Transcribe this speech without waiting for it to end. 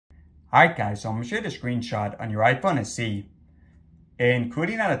Alright guys, so I'm going to show you the screenshot on your iPhone SE,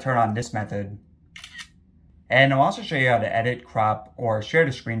 including how to turn on this method. And I'll also show you how to edit, crop, or share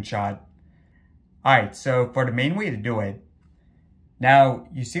the screenshot. Alright, so for the main way to do it, now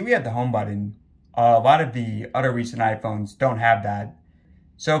you see we have the home button. A lot of the other recent iPhones don't have that.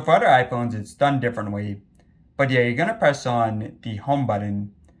 So for other iPhones, it's done differently. But yeah, you're going to press on the home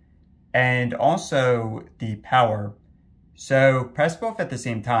button and also the power. So press both at the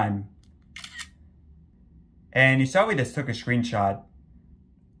same time. And you saw we just took a screenshot.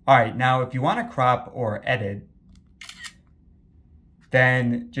 Alright, now if you want to crop or edit,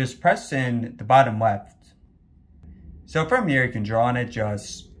 then just press in the bottom left. So from here you can draw on it,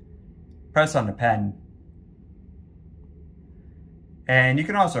 just press on the pen. And you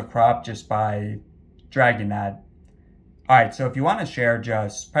can also crop just by dragging that. Alright, so if you want to share,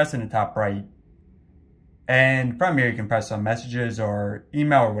 just press in the top right. And from here you can press on messages or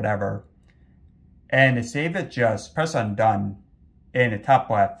email or whatever. And to save it, just press on done in the top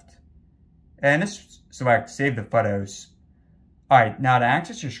left. And just select save the photos. Alright, now to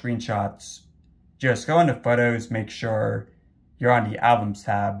access your screenshots, just go into photos, make sure you're on the albums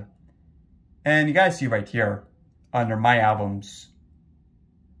tab. And you guys see right here under my albums.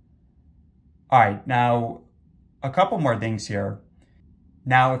 Alright, now a couple more things here.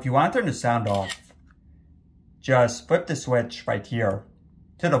 Now if you want to turn the sound off, just flip the switch right here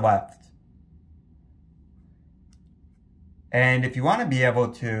to the left. And if you want to be able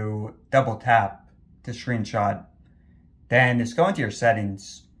to double tap the screenshot, then just go into your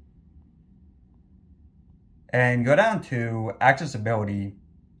settings and go down to accessibility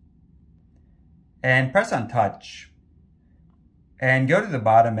and press on touch and go to the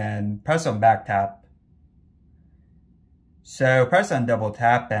bottom and press on back tap. So press on double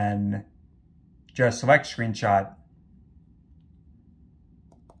tap and just select screenshot.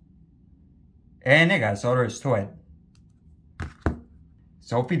 And hey guys, all there is to it.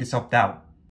 So hopefully this helped out.